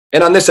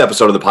And on this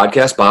episode of the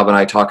podcast, Bob and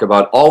I talk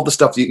about all the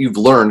stuff that you've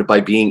learned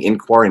by being in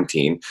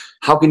quarantine.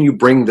 How can you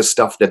bring the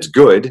stuff that's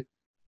good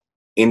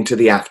into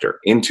the after,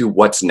 into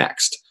what's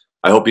next?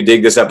 I hope you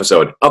dig this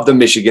episode of the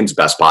Michigan's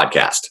Best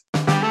Podcast.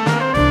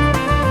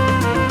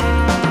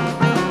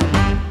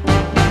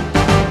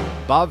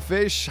 Bob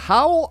Fish,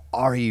 how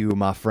are you,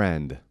 my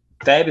friend?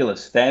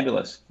 Fabulous,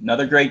 fabulous.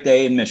 Another great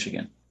day in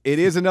Michigan. It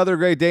is another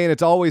great day, and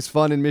it's always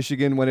fun in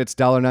Michigan when it's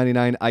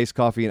 $1.99 iced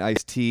coffee and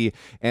iced tea.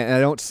 And I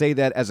don't say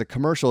that as a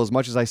commercial as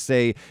much as I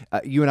say,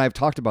 you and I have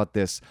talked about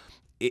this.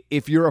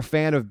 If you're a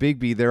fan of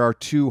Biggby, there are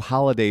two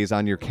holidays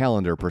on your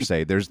calendar per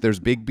se. There's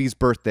Biggby's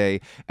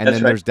birthday, and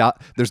That's then right.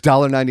 there's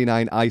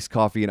 $1.99 iced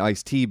coffee and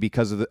iced tea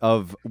because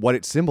of what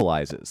it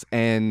symbolizes.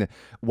 And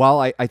while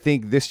I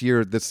think this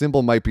year the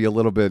symbol might be a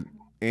little bit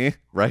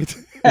right?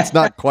 It's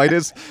not quite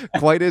as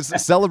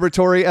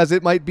celebratory as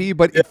it might be,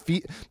 but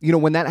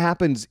when that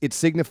happens, it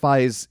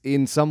signifies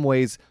in some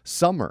ways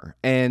summer,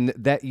 and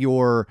that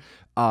your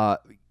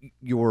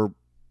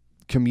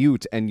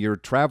commute and your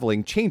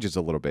traveling changes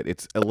a little bit.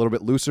 It's a little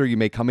bit looser. You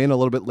may come in a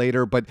little bit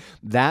later, but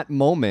that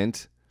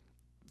moment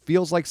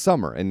feels like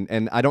summer.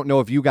 And I don't know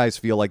if you guys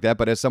feel like that,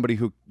 but as somebody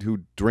who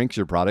drinks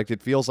your product,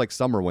 it feels like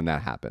summer when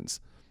that happens.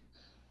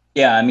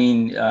 Yeah, I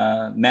mean,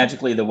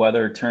 magically the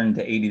weather turned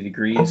to 80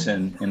 degrees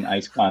and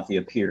iced coffee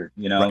appeared,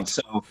 Right.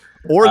 So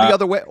Or the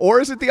other way,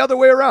 or is it the other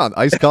way around?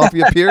 Iced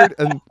coffee appeared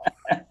and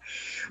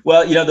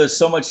well, there's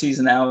so much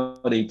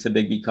seasonality to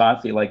Biggby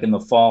coffee. Like in the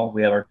fall,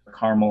 we have our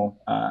caramel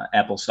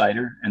apple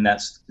cider, and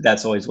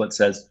that's always what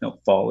says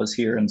fall is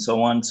here and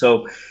so on.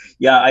 So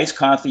yeah, iced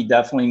coffee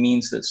definitely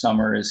means that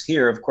summer is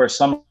here. Of course,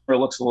 summer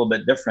looks a little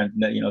bit different.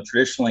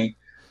 Traditionally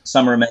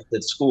summer meant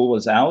that school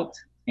was out,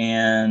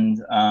 and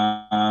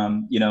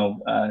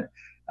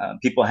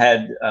people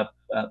had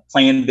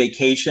planned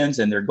vacations,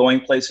 and they're going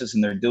places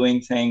and they're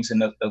doing things.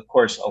 And of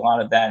course, a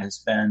lot of that has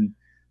been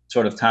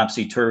sort of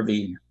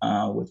topsy-turvy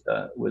with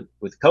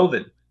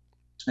COVID.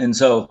 And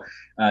so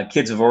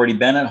kids have already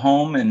been at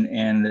home, and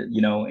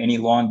any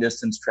long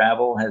distance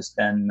travel has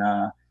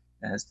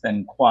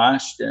been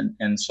quashed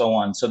and so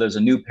on. So there's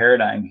a new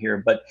paradigm here.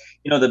 But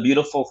the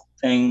beautiful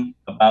thing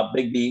about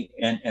Biggby,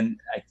 and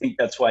I think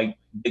that's why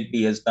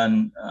Biggby has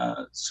done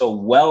so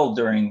well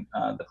during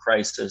the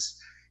crisis,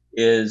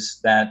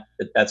 is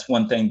that's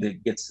one thing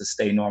that gets to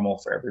stay normal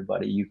for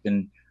everybody. You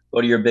can go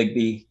to your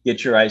Biggby,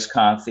 get your iced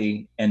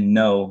coffee, and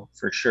know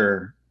for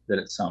sure that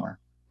it's summer.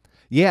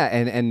 yeah,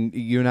 and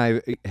you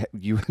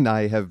and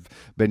I have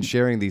been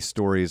sharing these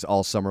stories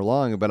all summer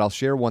long, but I'll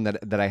share one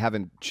that I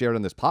haven't shared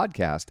on this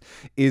podcast,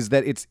 is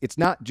that it's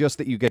not just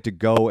that you get to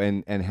go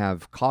and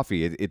have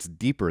coffee. It's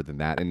deeper than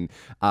that. And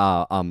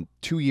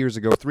 3 years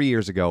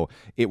ago,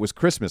 it was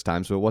Christmas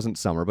time, so it wasn't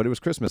summer, but it was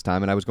Christmas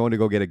time, and I was going to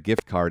go get a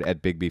gift card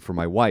at Biggby for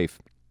my wife.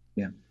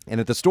 Yeah. And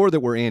at the store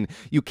that we're in,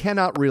 you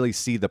cannot really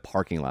see the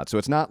parking lot. So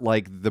it's not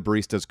like the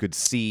baristas could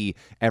see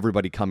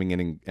everybody coming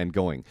in and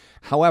going.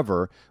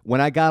 However, when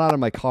I got out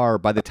of my car,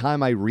 by the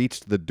time I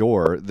reached the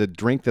door, the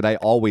drink that I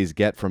always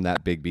get from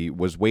that Biggby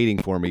was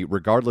waiting for me,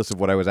 regardless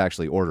of what I was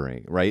actually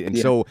ordering, right? And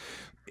so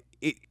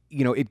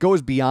it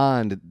goes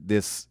beyond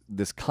this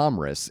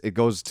commerce. It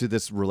goes to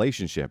this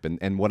relationship.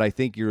 And what I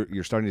think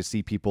you're starting to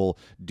see people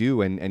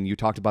do, and you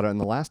talked about it in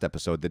the last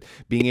episode, that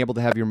being able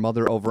to have your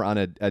mother over on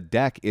a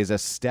deck is a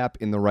step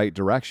in the right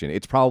direction.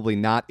 It's probably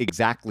not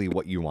exactly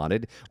what you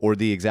wanted or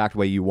the exact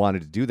way you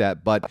wanted to do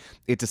that, but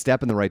it's a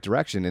step in the right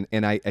direction.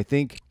 And I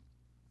think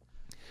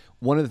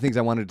one of the things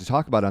I wanted to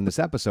talk about on this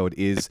episode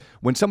is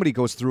when somebody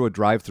goes through a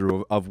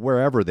drive-through of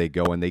wherever they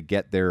go and they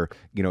get their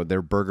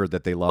burger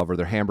that they love or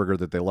their hamburger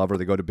that they love, or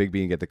they go to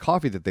Biggby and get the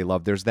coffee that they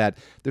love, there's that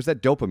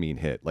dopamine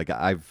hit. Like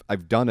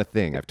I've done a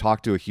thing. I've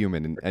talked to a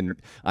human,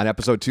 and on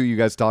episode 2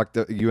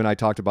 you and I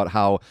talked about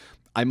how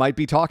I might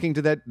be talking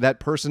to that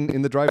person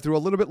in the drive-through a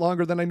little bit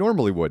longer than I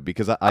normally would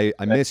because I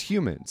miss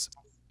humans.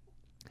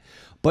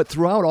 But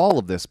throughout all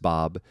of this,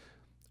 Bob,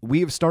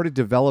 we have started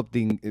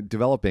developing,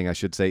 I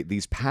should say,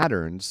 these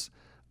patterns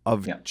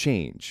of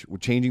change. We're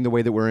changing the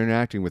way that we're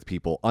interacting with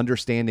people,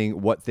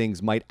 understanding what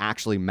things might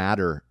actually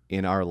matter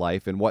in our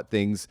life and what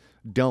things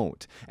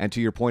don't. And to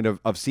your point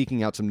of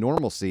seeking out some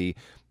normalcy,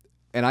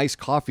 an iced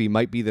coffee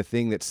might be the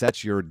thing that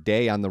sets your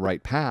day on the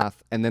right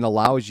path and then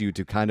allows you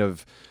to kind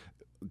of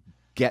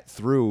get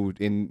through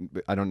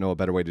I don't know a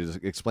better way to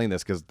explain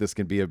this, because this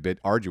can be a bit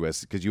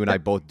arduous, because you and I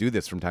both do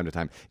this from time to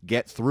time,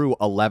 get through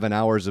 11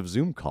 hours of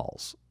Zoom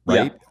calls.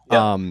 Right.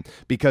 Yeah.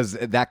 Because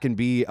that can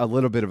be a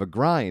little bit of a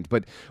grind.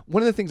 But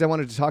one of the things I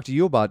wanted to talk to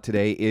you about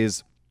today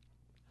is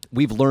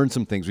we've learned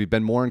some things. We've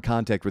been more in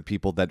contact with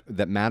people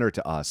that matter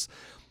to us.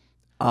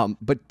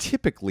 But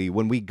typically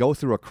when we go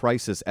through a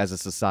crisis as a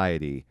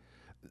society,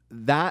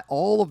 that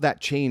all of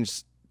that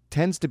change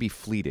tends to be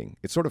fleeting.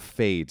 It sort of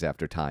fades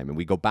after time. And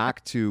we go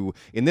back to,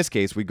 in this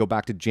case, we go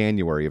back to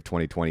January of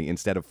 2020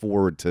 instead of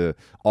forward to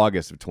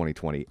August of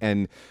 2020.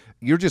 And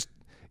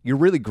you're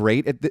really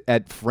great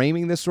at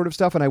framing this sort of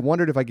stuff. And I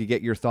wondered if I could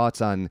get your thoughts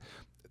on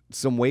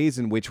some ways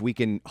in which we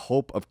can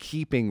hope of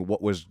keeping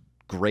what was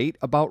great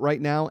about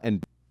right now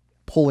and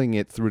pulling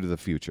it through to the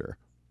future.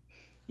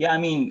 Yeah, I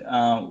mean,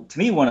 to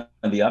me, one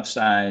of the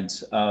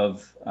upsides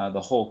of the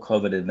whole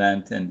COVID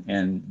event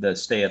and the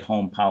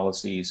stay-at-home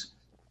policies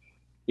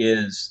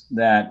is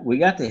that we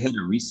got to hit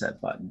a reset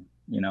button,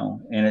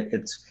 and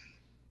it's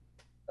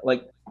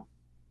like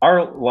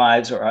our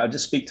lives, or I'll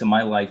just speak to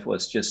my life,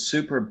 was just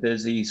super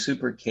busy,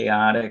 super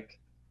chaotic.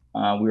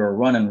 We were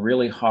running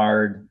really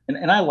hard,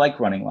 and I like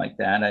running like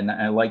that, and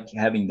I like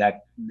having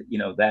that,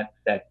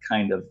 that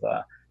kind of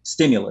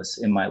stimulus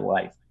in my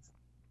life.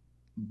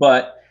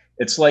 But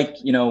it's like,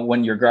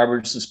 when your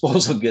garbage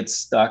disposal gets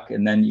stuck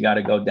and then you got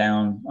to go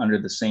down under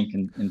the sink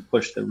and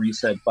push the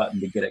reset button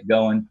to get it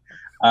going.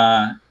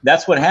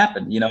 That's what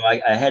happened.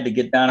 I had to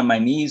get down on my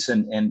knees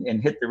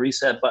and hit the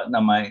reset button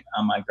on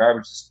my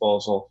garbage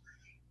disposal.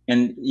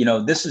 And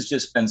this has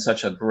just been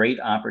such a great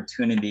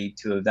opportunity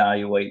to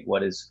evaluate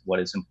what is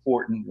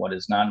important, what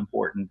is not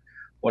important,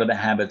 what are the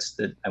habits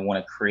that I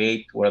want to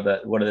create, what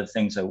are the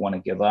things I want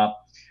to give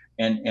up.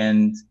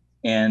 And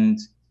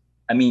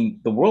I mean,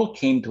 the world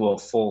came to a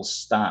full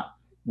stop.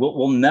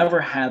 We'll never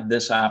have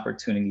this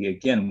opportunity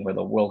again where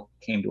the world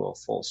came to a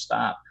full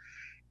stop.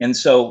 And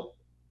so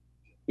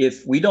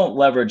if we don't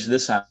leverage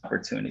this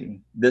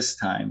opportunity this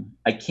time,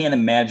 I can't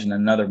imagine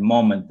another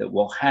moment that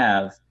we'll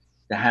have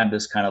to have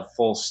this kind of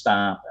full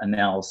stop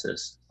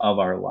analysis of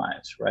our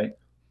lives, right?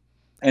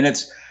 And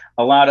it's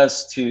allowed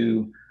us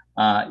to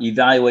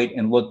evaluate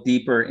and look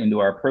deeper into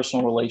our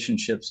personal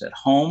relationships at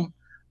home.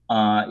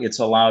 It's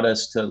allowed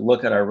us to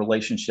look at our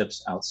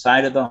relationships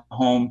outside of the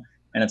home,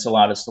 and it's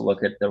allowed us to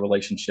look at the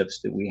relationships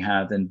that we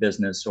have in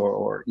business,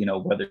 or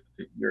whether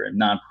you're a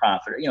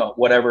nonprofit, or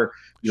whatever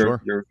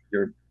your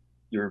Sure.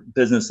 your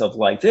business of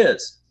life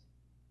is.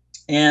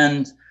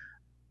 And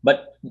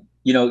but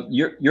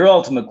your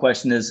ultimate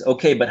question is,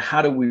 okay, but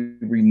how do we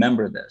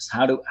remember this?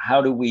 How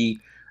do we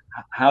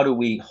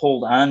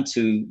hold on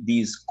to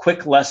these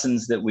quick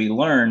lessons that we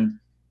learned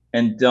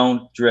and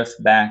don't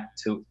drift back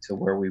to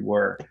where we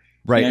were?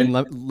 Right. And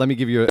And let me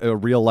give you a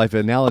real life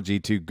analogy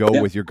to go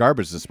yeah, with your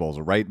garbage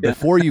disposal, right? yeah,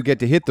 Before you get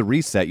to hit the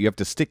reset, you have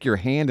to stick your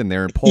hand in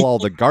there and pull all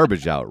the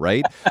garbage out,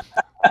 right?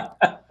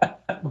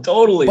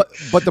 totally,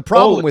 But the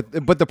problem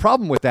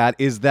totally, with that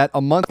is that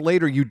a month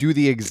later you do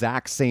the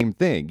exact same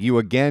thing. You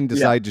again yeah,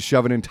 decide to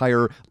shove an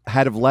entire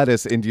head of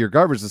lettuce into your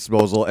garbage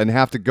disposal and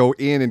have to go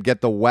in and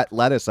get the wet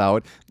lettuce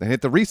out and hit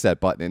the reset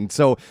button. And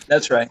so,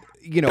 that's right.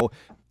 you know,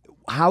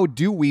 how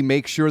do we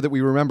make sure that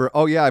we remember,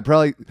 oh yeah,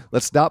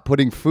 let's stop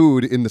putting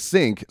food in the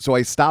sink so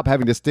I stop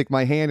having to stick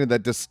my hand in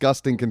that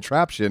disgusting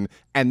contraption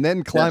and then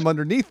That's climb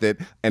underneath it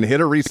and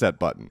hit a reset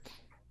button.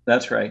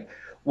 that's right.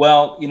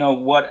 Well,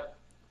 what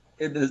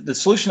the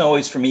solution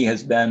always for me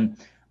has been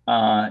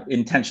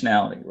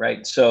intentionality,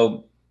 right?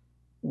 So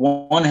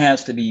one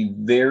has to be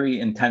very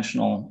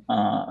intentional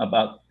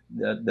about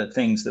the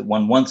things that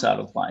one wants out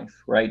of life,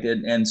 right?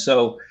 And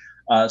so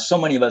so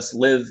many of us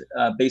live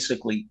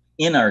basically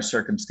in our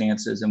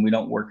circumstances, and we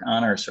don't work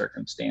on our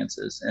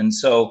circumstances. And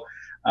so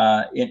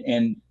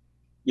and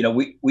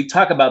we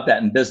talk about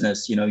that in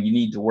business. You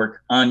need to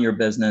work on your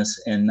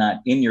business and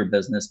not in your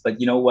business. But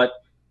you know what?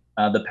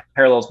 The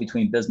parallels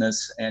between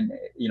business and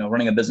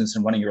running a business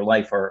and running your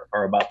life are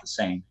about the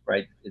same,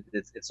 right?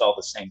 It's all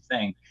the same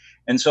thing.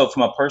 And so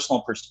from a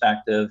personal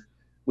perspective,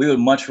 we would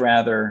much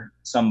rather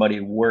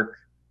somebody work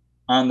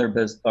on their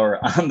business, or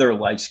on their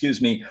life,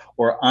 excuse me,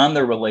 or on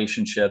their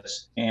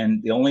relationships.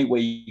 And the only way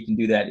you can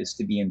do that is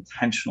to be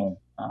intentional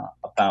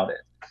about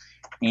it.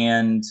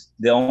 And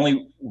the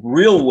only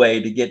real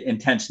way to get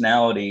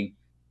intentionality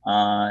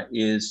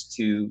is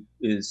to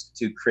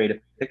create a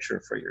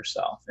picture for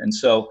yourself. And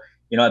so,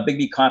 at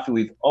Biggby Coffee,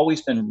 we've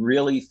always been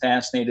really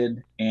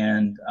fascinated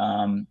and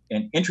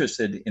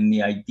interested in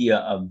the idea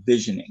of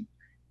visioning,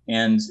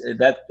 and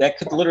that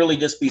could literally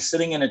just be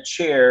sitting in a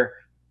chair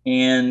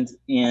and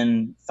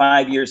in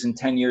 5 years, in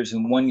 10 years,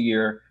 in 1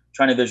 year,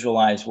 trying to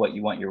visualize what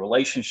you want your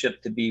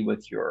relationship to be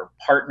with your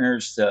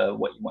partners,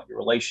 what you want your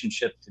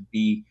relationship to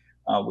be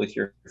with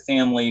your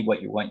family,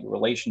 what you want your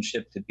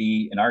relationship to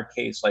be, in our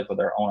case, like with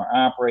our owner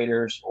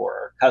operators or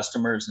our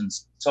customers and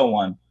so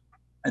on,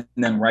 and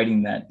then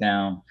writing that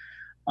down.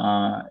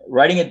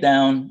 Writing it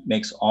down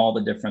makes all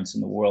the difference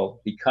in the world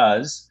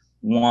because,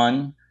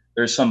 one,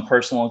 there's some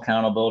personal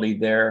accountability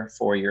there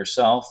for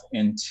yourself,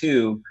 and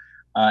two,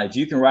 if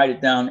you can write it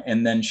down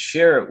and then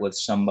share it with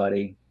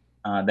somebody,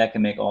 that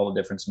can make all the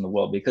difference in the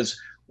world. Because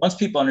once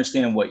people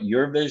understand what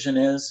your vision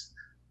is,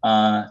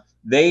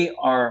 they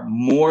are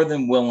more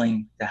than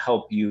willing to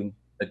help you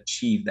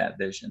achieve that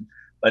vision.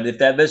 But if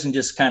that vision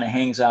just kind of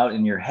hangs out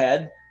in your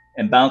head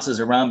and bounces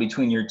around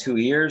between your two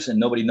ears and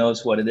nobody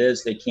knows what it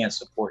is, they can't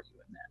support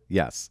you in that.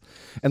 Yes.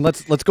 And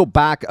let's go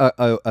back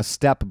a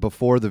step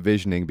before the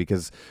visioning,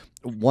 because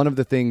one of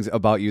the things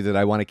about you that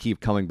I want to keep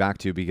coming back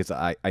to, because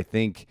I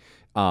think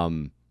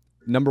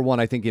number one,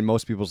 I think in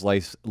most people's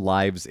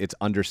lives, it's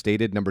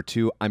understated. Number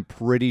two, I'm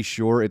pretty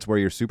sure it's where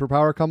your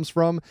superpower comes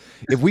from.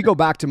 If we go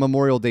back to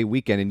Memorial Day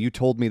weekend, and you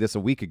told me this a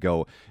week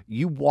ago,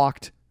 you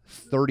walked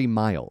 30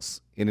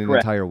 miles in an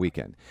Correct. entire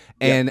weekend.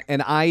 Yeah.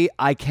 And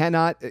I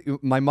cannot,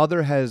 my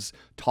mother has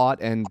taught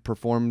and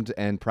performed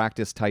and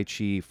practiced Tai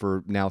Chi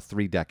for now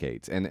 3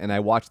 decades. And I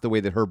watch the way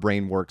that her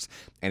brain works,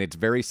 and it's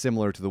very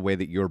similar to the way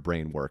that your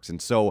brain works.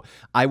 And so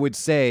I would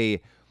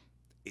say,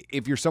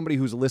 if you're somebody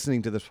who's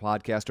listening to this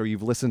podcast, or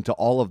you've listened to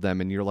all of them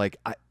and you're like,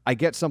 I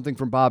get something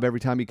from Bob every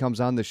time he comes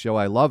on the show.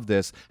 I love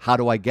this. How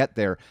do I get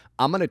there?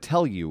 I'm going to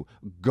tell you,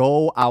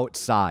 go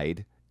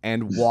outside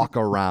and walk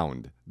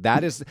around.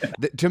 That is,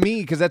 to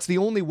me, because that's the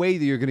only way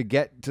that you're going to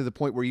get to the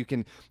point where you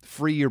can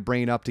free your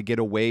brain up to get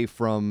away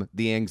from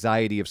the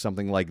anxiety of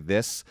something like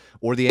this,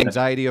 or the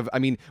anxiety of,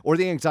 or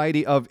the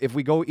anxiety of, if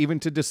we go even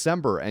to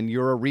December and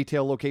you're a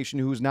retail location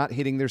who's not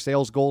hitting their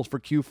sales goals for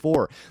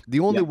Q4, the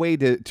only way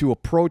to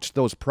approach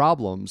those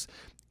problems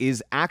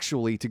is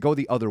actually to go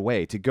the other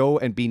way, to go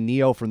and be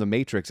Neo from the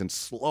Matrix and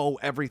slow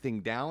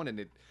everything down, and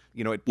it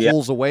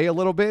pulls away a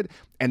little bit,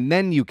 and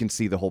then you can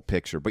see the whole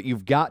picture. But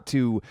you've got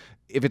to,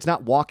 if it's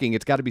not walking,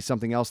 it's got to be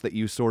something else that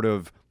you sort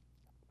of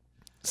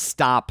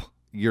stop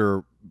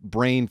your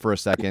brain for a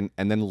second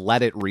and then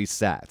let it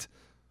reset.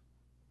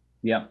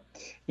 Yeah.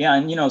 Yeah.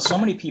 And, so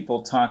many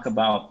people talk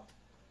about,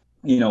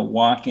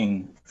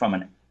 walking from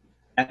an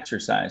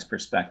exercise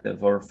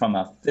perspective or from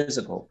a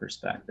physical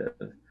perspective.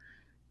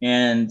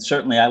 And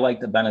certainly I like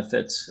the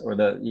benefits, or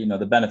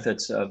the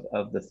benefits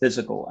of the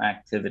physical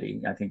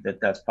activity. I think that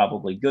that's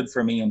probably good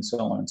for me, and so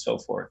on and so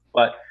forth.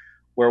 But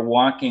where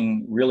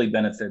walking really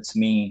benefits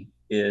me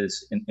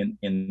is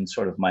in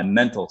sort of my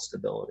mental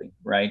stability,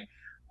 right?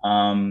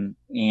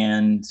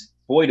 And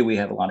boy, do we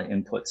have a lot of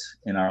inputs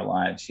in our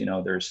lives.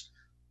 There's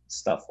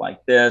stuff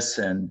like this,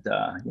 and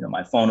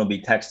my phone will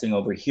be texting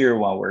over here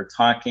while we're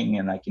talking,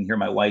 and I can hear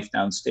my wife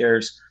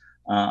downstairs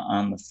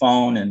on the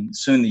phone, and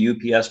soon the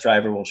UPS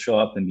driver will show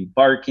up and be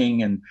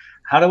barking. And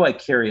how do I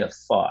carry a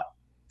thought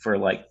for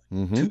like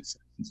 2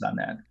 seconds on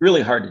that?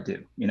 Really hard to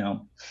do,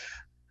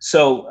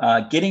 So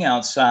getting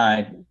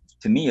outside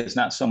to me is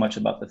not so much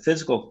about the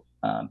physical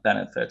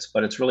benefits,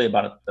 but it's really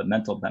about the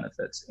mental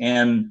benefits.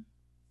 And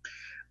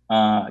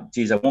I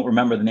won't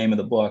remember the name of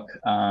the book,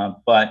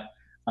 but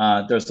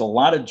there's a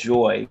lot of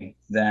joy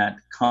that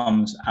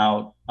comes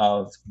out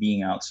of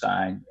being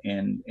outside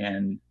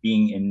and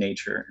being in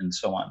nature and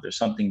so on. There's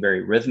something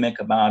very rhythmic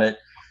about it,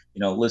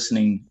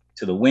 listening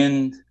to the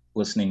wind,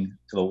 listening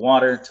to the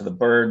water, to the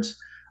birds,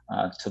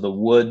 to the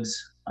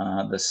woods,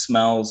 the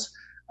smells.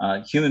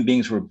 Human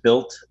beings were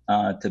built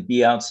to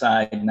be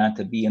outside, not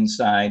to be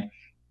inside.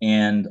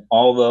 And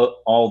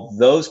all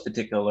those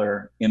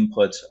particular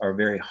inputs are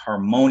very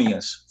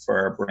harmonious for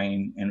our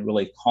brain and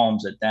really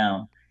calms it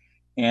down.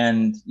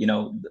 And,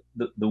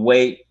 the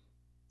way,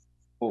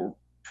 or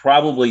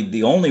probably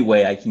the only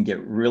way I can get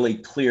really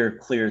clear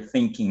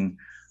thinking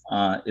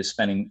is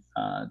spending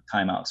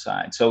time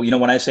outside. So,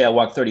 when I say I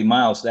walk 30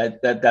 miles,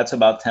 that's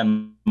about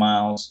 10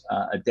 miles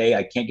a day.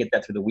 I can't get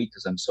that through the week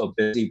because I'm so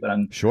busy, but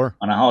I'm sure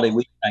on a holiday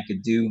week, I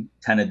could do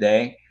 10 a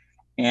day.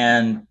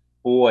 And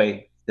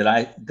boy, did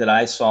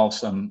I solve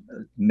some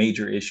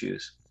major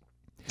issues.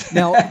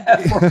 Now,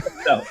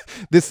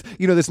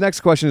 this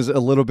next question is a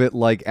little bit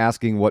like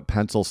asking what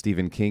pencil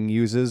Stephen King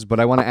uses, but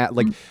I want to add,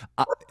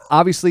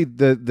 obviously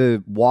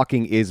the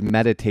walking is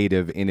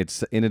meditative in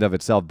and of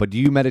itself, but do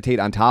you meditate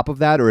on top of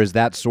that, or is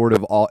that sort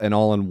of an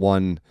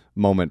all-in-one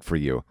moment for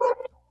you?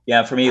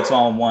 Yeah, for me, it's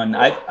all in one.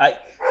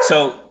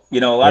 So a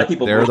lot of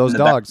people. There are those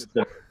dogs.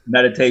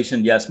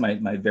 Meditation, yes,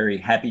 my very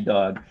happy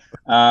dog.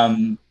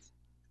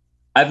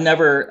 I've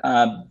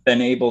never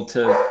been able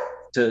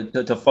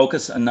to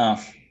focus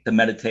enough to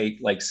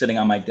meditate, like sitting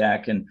on my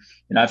deck. And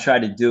I've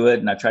tried to do it,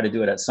 and I try to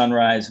do it at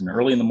sunrise and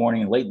early in the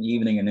morning and late in the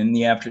evening and in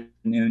the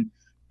afternoon.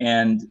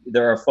 And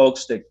there are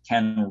folks that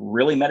can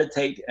really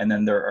meditate, and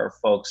then there are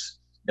folks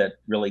that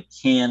really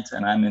can't,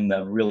 and I'm in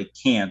the really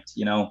can't.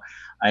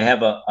 I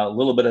have a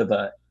little bit of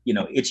a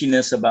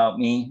itchiness about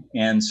me,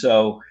 and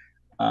so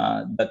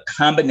the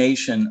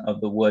combination of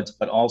the woods,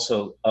 but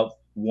also of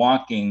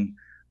walking,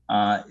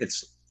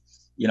 it's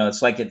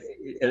like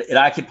it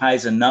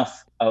occupies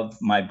enough of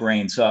my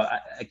brain. So I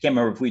can't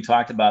remember if we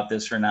talked about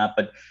this or not,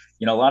 but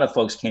a lot of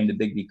folks came to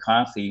Biggby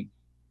Coffee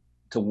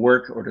to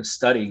work or to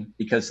study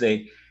because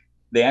they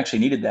actually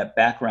needed that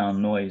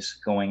background noise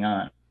going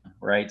on,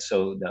 right?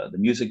 So the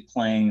music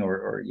playing,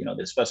 or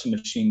the espresso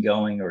machine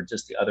going, or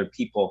just the other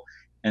people,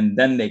 and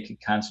then they could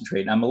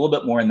concentrate. And I'm a little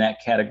bit more in that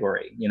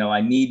category.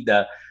 I need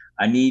a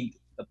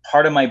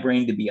part of my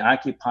brain to be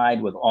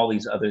occupied with all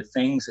these other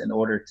things in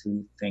order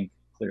to think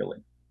clearly.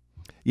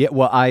 Yeah,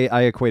 well,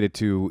 I equate it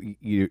to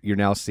you're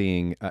now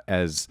seeing,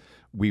 as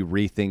we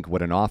rethink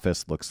what an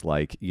office looks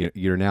like,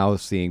 you're now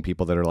seeing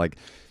people that are like,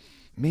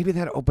 maybe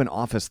that open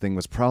office thing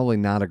was probably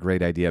not a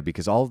great idea,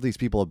 because all of these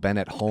people have been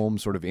at home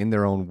sort of in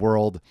their own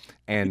world,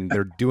 and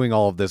they're doing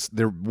all of this.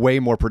 They're way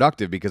more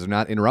productive because they're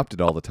not interrupted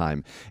all the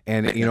time.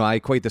 And, I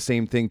equate the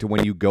same thing to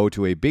when you go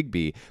to a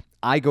Biggby.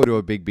 I go to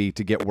a Biggby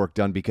to get work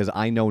done because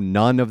I know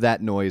none of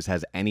that noise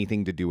has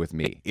anything to do with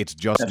me. It's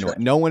just right.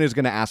 No one is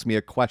going to ask me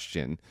a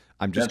question.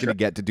 I'm just going to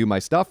get to do my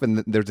stuff, and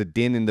there's a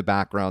din in the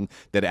background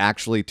that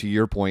actually, to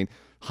your point,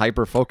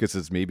 hyper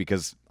focuses me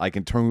because I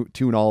can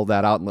tune all of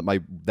that out and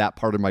let that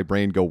part of my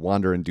brain go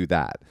wander and do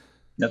that.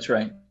 That's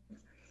right.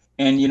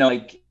 And,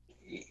 like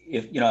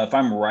if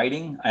I'm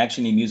writing, I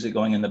actually need music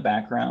going in the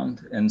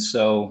background. And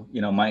so,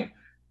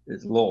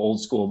 it's a little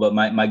old school, but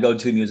my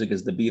go-to music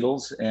is the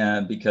Beatles.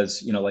 And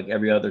because, like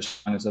every other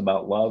song is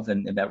about love,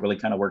 and that really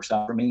kind of works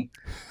out for me.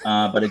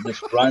 But it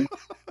just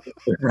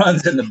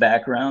runs in the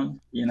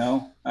background,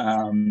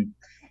 and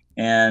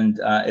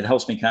it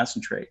helps me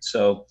concentrate.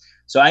 So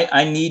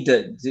I need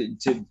to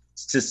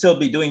still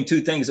be doing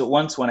two things at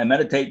once when I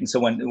meditate. And so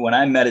when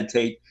I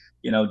meditate,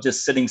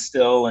 just sitting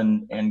still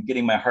and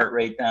getting my heart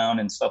rate down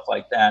and stuff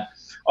like that.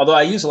 Although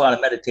I use a lot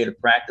of meditative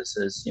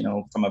practices,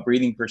 from a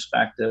breathing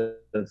perspective,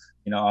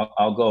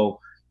 I'll go,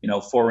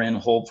 4 in,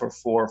 hold for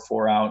 4,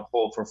 4 out,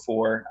 hold for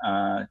 4,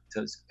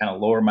 to kind of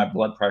lower my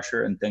blood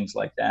pressure and things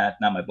like that.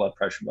 Not my blood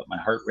pressure, but my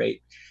heart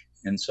rate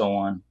and so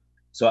on.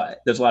 So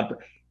there's a lot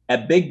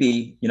at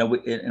Biggby,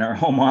 in our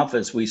home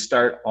office, we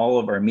start all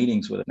of our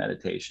meetings with a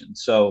meditation.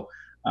 So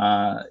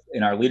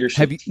in our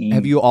leadership team,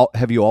 have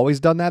you always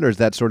done that, or is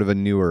that sort of a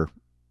newer?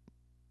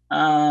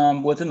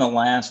 Within the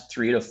last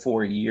 3 to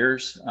 4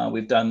 years,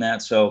 we've done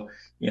that. So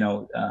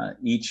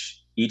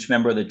each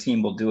member of the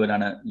team will do it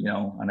in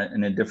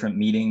a different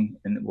meeting,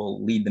 and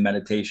we'll lead the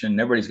meditation.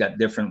 Everybody's got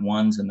different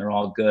ones, and they're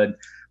all good.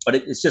 But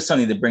it's just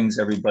something that brings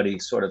everybody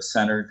sort of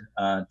centered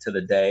to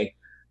the day,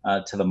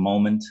 to the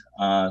moment.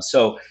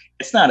 So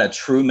it's not a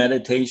true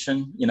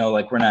meditation,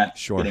 like we're not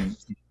sure,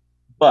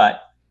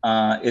 but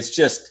it's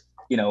just.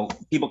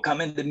 People come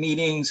into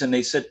meetings and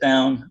they sit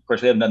down. Of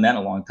course, we haven't done that in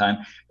a long time,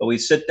 but we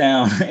sit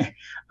down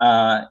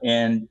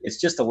and it's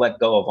just to let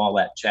go of all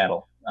that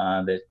chattel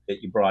that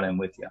you brought in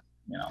with you.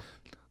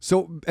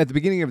 So at the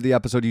beginning of the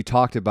episode, you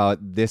talked about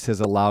this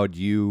has allowed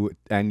you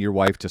and your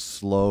wife to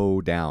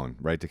slow down,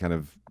 right? To kind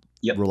of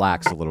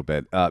relax a little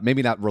bit.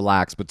 Maybe not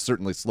relax, but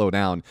certainly slow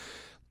down.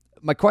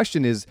 My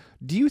question is,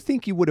 do you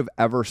think you would have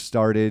ever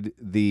started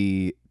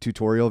the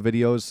tutorial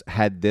videos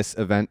had this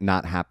event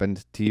not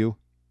happened to you?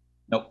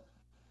 Nope.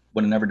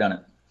 Would have never done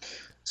it.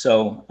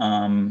 So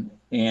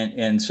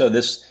and so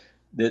this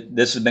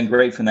has been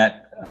great from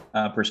that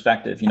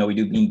perspective. We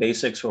do Bean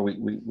Basics, where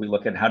we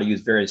look at how to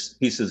use various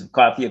pieces of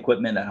coffee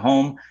equipment at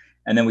home,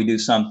 and then we do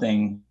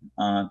something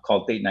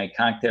called Date Night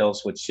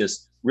Cocktails, which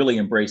just really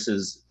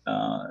embraces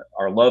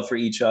our love for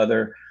each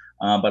other,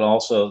 but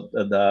also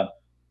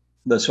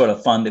the sort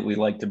of fun that we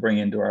like to bring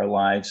into our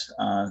lives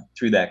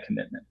through that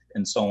commitment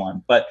and so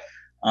on. But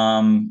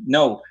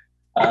no.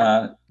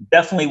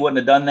 Definitely wouldn't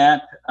have done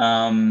that.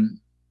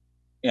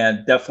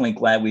 And definitely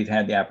glad we've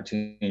had the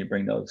opportunity to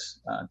bring those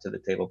to the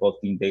table, both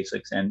Bean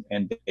Basics and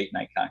Date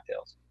Night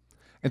Cocktails.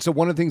 And so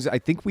one of the things, I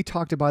think we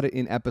talked about it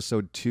in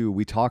episode 2,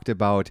 we talked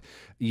about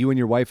you and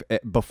your wife,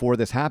 before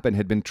this happened,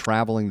 had been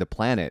traveling the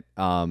planet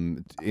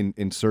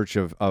in search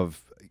of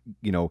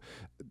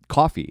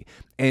coffee.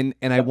 And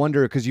I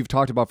wonder, because you've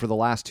talked about, for the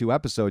last 2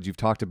 episodes, you've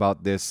talked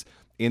about this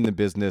in the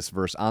business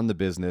versus on the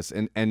business.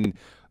 And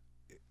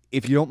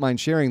if you don't mind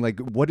sharing,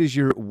 like,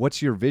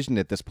 what's your vision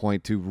at this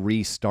point to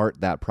restart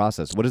that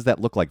process? What does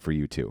that look like for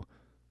you two?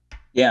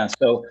 Yeah.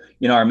 So,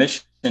 our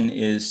mission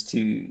is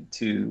to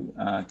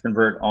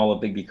convert all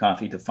of Biggby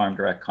Coffee to Farm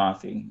Direct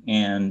coffee.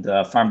 And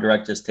Farm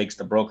Direct just takes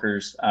the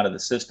brokers out of the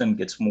system,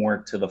 gets more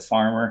to the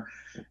farmer.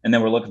 And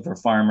then we're looking for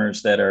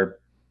farmers that are,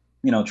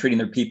 treating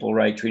their people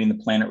right, treating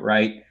the planet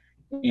right,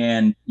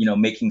 and,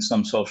 making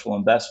some social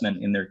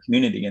investment in their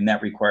community. And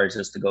that requires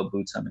us to go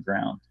boots on the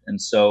ground.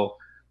 And so,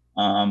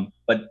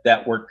 but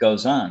that work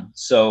goes on.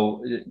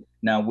 So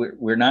now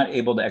we're not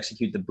able to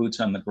execute the boots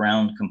on the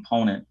ground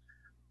component,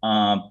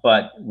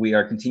 but we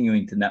are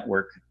continuing to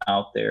network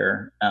out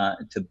there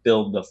to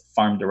build the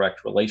farm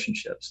direct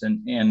relationships.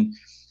 And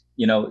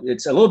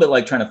it's a little bit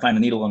like trying to find a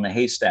needle in a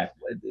haystack,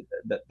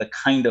 the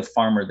kind of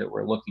farmer that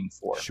we're looking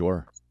for.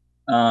 Sure.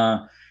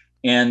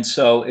 And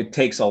so it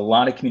takes a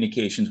lot of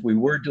communications. We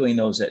were doing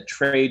those at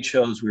trade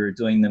shows. We were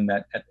doing them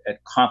at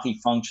coffee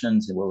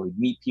functions where we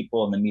meet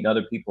people and then meet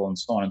other people and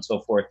so on and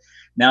so forth.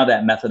 Now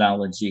that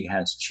methodology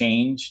has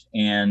changed.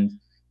 And,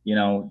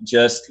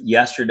 just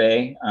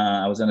yesterday,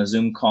 I was on a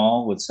Zoom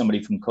call with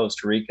somebody from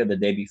Costa Rica. The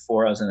day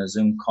before, I was on a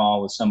Zoom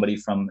call with somebody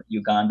from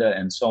Uganda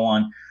and so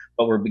on.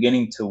 But we're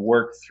beginning to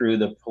work through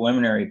the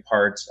preliminary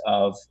parts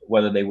of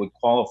whether they would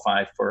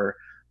qualify for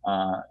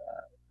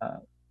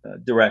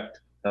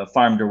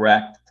farm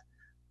direct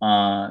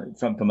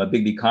from a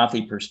Biggby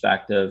Coffee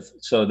perspective,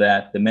 so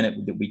that the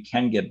minute that we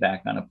can get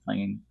back on a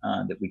plane,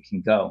 that we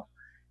can go.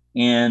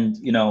 And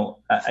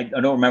I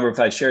don't remember if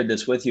I shared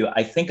this with you.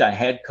 I think I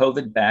had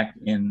COVID back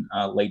in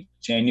late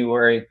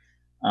January.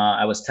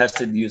 I was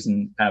tested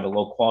using kind of a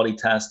low quality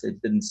test.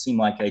 It didn't seem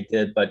like I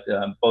did, but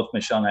both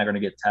Michelle and I are going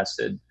to get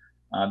tested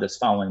this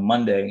following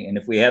Monday. And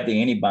if we have the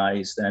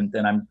antibodies, then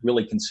I'm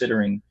really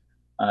considering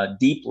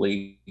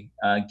deeply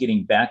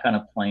getting back on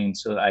a plane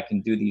so that I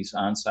can do these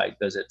on-site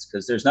visits,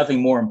 because there's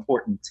nothing more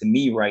important to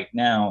me right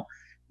now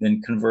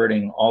than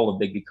converting all of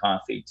Biggby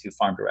Coffee to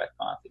Farm Direct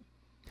coffee.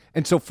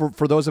 And so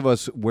for those of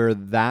us where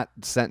that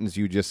sentence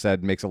you just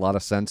said makes a lot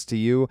of sense to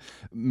you,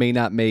 may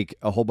not make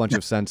a whole bunch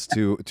of sense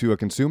to a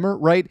consumer,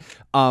 right?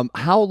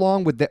 How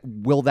long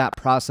will that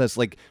process,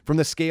 like from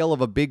the scale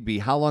of a Biggby,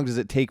 how long does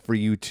it take for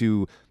you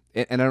to,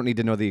 and I don't need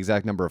to know the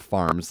exact number of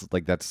farms,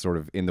 like that's sort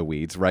of in the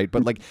weeds, right?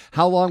 But like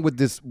how long would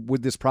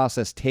this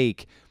process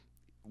take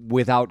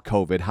without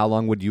COVID? How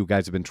long would you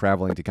guys have been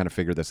traveling to kind of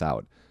figure this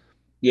out?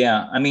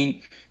 Yeah, I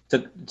mean,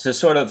 to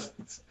sort of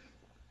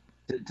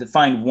to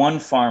find one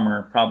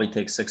farmer probably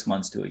takes 6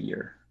 months to a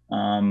year.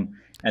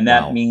 And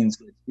that Wow.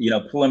 means,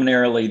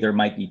 preliminarily there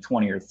might be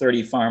 20 or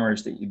 30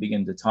 farmers that you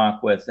begin to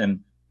talk with. And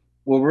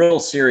we're real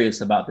serious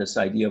about this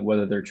idea of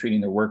whether they're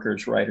treating their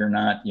workers right or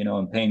not,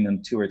 and paying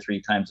them 2 or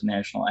 3 times the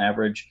national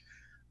average.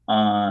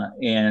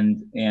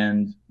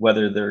 And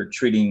whether they're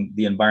treating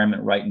the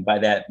environment right. And by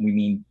that, we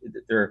mean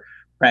that they're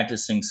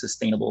practicing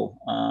sustainable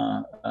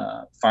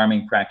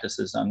farming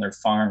practices on their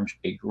farms,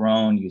 they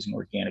grown using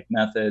organic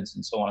methods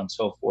and so on and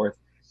so forth.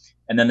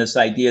 And then this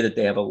idea that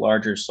they have a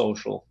larger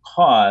social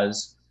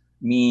cause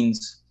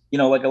means,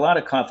 like a lot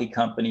of coffee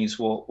companies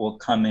will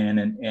come in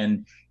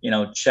and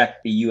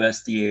check the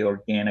USDA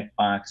organic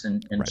box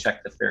and Right.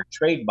 check the fair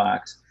trade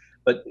box.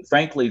 But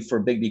frankly,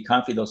 for Biggby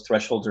coffee, those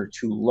thresholds are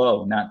too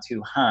low, not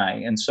too high.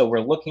 And so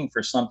we're looking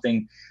for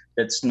something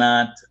that's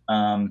not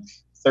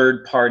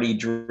third party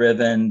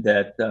driven,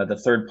 that the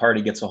third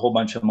party gets a whole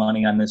bunch of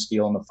money on this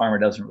deal and the farmer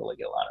doesn't really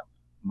get a lot of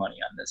money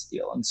on this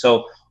deal. And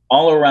so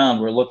all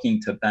around, we're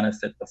looking to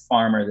benefit the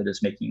farmer that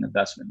is making an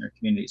investment in their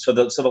community. So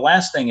the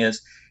last thing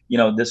is,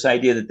 this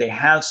idea that they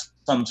have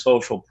some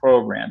social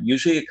program.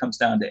 Usually it comes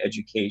down to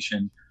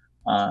education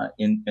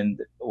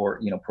or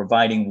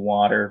providing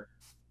water,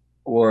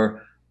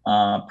 or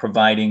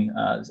providing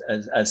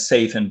a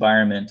safe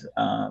environment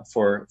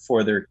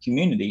for their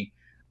community.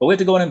 But we have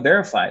to go in and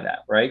verify that,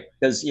 right?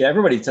 Because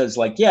everybody says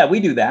like, yeah, we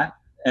do that,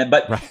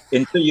 but Right.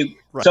 until you,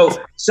 Right.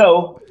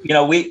 so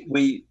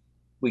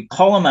we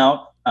call them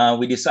out.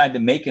 We decide to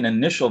make an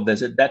initial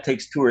visit. That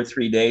takes 2 or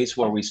 3 days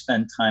where we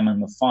spend time on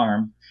the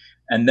farm,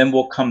 and then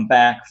we'll come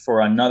back for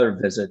another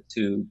visit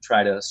to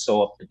try to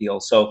sew up the deal.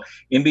 So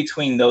in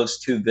between those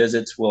 2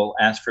 visits, we'll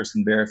ask for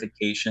some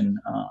verification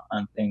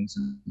on things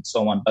and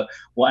so on. But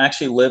we'll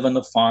actually live on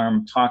the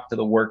farm, talk to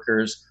the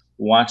workers,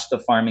 watch the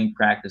farming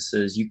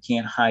practices. You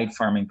can't hide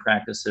farming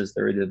practices.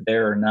 They're either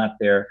there or not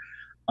there.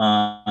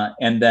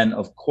 And then,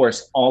 of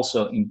course,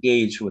 also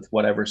engage with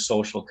whatever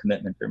social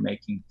commitment they're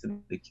making to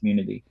the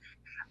community.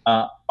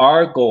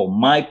 Our goal,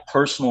 my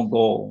personal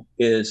goal,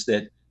 is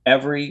that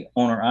every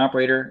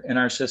owner-operator in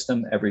our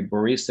system, every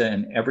barista,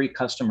 and every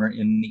customer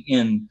in the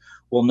inn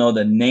will know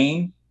the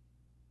name,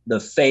 the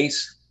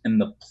face,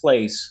 and the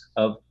place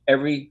of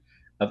every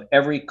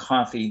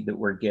coffee that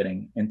we're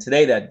getting. And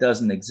today that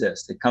doesn't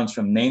exist. It comes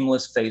from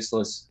nameless,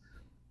 faceless,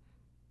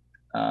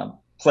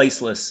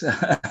 placeless.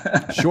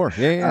 Sure.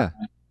 Yeah.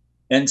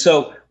 And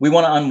so we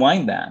want to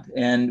unwind that.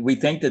 And we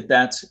think that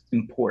that's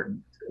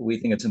important. We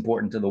think it's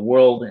important to the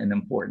world and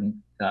important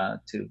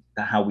to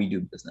how we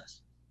do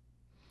business.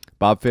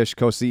 Bob Fish,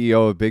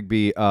 co-CEO of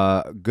Biggby.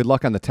 Good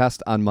luck on the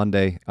test on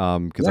Monday,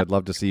 because I'd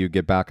love to see you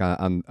get back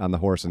on the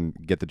horse and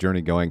get the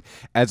journey going.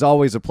 As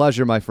always, a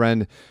pleasure, my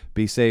friend.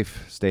 Be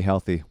safe, stay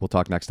healthy. We'll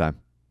talk next time.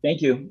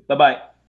 Thank you. Bye-bye.